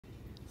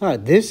All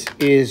right, this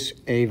is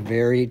a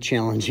very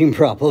challenging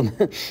problem.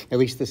 At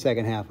least the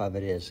second half of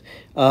it is.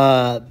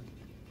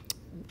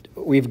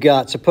 We've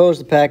got, suppose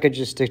the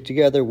packages stick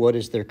together, what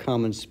is their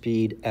common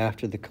speed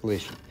after the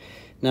collision?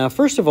 Now,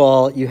 first of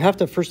all, you have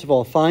to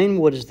find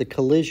what is the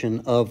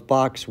collision of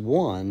box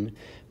 1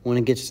 when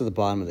it gets to the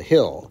bottom of the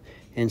hill.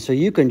 And so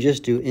you can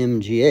just do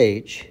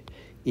mgh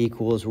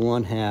equals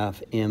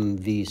 1/2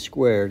 mv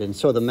squared, and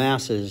so the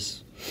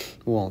masses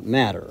won't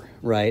matter,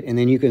 right? And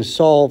then you can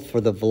solve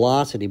for the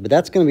velocity, but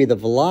that's going to be the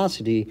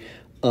velocity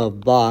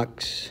of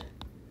box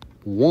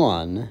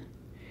 1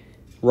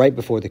 right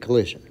before the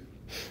collision.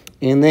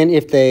 And then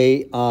if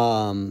they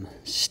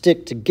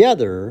stick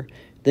together,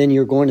 then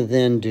you're going to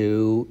then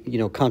do,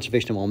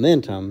 conservation of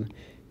momentum,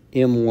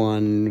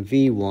 m1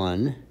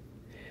 v1,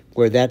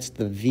 where that's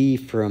the v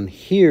from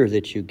here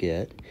that you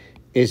get,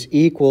 is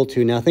equal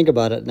to, now think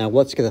about it, now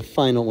what's the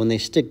final, when they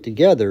stick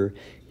together,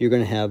 you're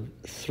going to have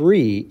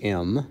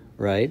 3m,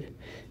 right?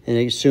 And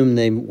I assume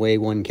they weigh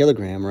 1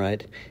 kilogram,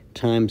 right?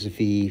 Times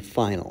v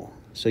final.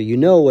 So you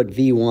know what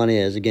v1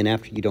 is, again,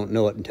 after you don't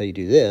know it until you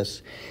do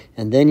this,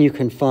 and then you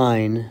can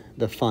find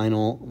the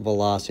final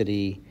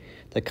velocity,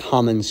 the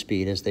common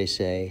speed, as they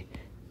say,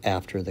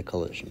 after the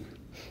collision.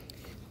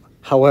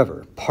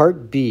 However,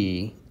 part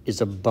B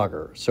is a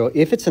bugger. So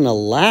if it's an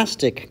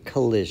elastic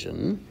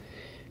collision,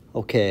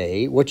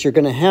 okay, what you're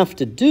going to have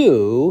to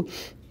do,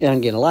 and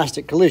again,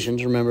 elastic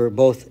collisions, remember,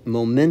 both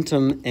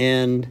momentum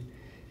and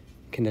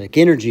kinetic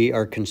energy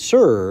are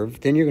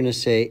conserved, then you're going to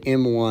say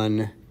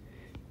m1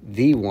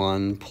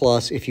 v1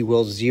 plus, if you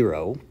will,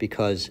 0,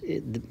 because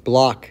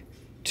block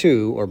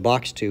 2 or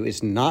box 2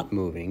 is not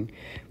moving,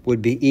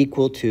 would be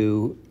equal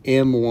to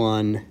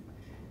m1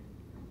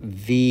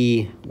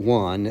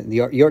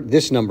 v1.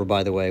 This number,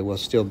 by the way, will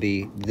still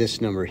be this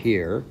number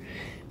here,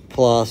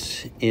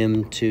 plus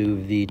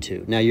m2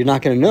 v2. Now, you're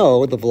not going to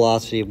know the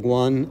velocity of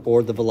 1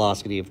 or the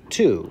velocity of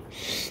 2.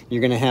 You're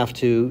going to have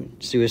to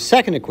do a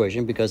second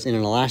equation, because in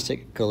an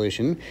elastic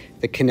collision,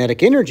 the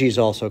kinetic energy is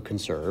also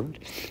conserved.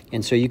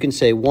 And so you can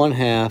say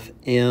 1/2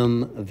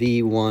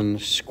 mv1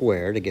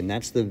 squared. Again,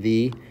 that's the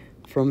v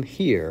from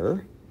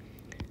here,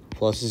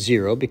 plus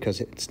 0,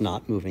 because it's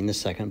not moving the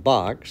second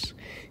box,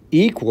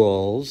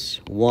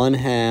 equals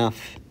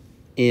 1/2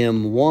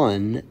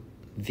 m1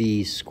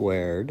 v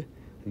squared,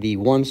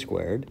 v1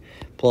 squared,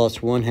 plus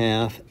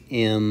 1/2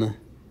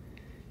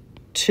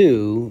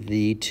 m2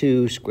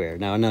 v2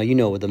 squared. Now you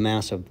know the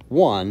mass of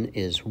 1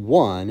 is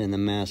 1 and the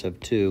mass of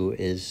 2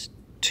 is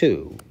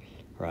 2,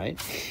 right?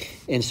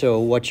 And so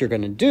what you're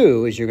going to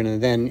do is you're going to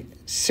then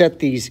set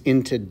these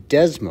into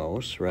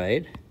Desmos,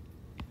 right?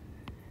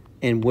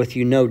 And with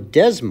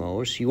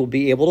Desmos, you will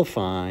be able to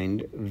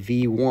find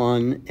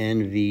v1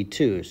 and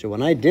v2. So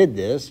when I did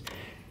this,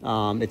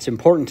 it's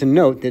important to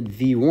note that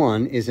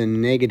v1 is a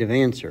negative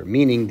answer,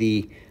 meaning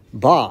the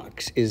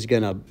box is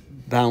going to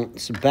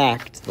bounce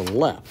back to the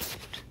left.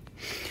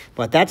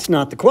 But that's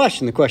not the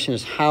question. The question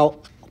is, how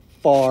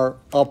far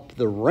up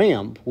the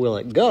ramp will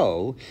it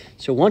go?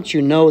 So once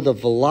you know the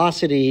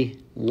velocity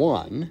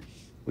 1,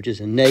 which is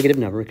a negative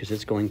number because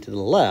it's going to the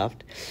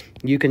left,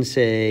 you can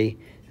say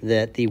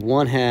that the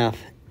 1/2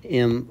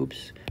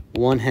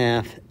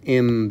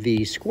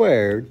 mv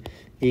squared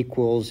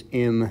equals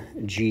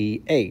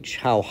mgh.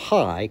 How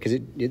high? Because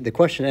the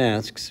question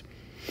asks,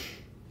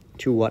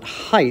 to what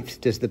height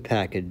does the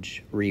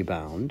package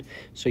rebound?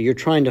 So you're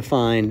trying to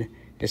find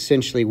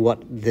essentially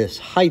what this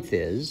height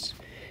is.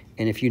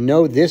 And if you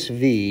know this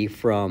v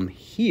from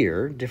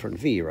here, different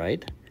v,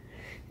 right?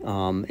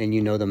 And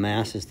you know the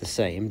mass is the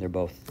same, they're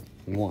both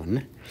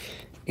 1,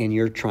 and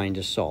you're trying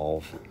to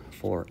solve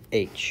for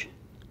h.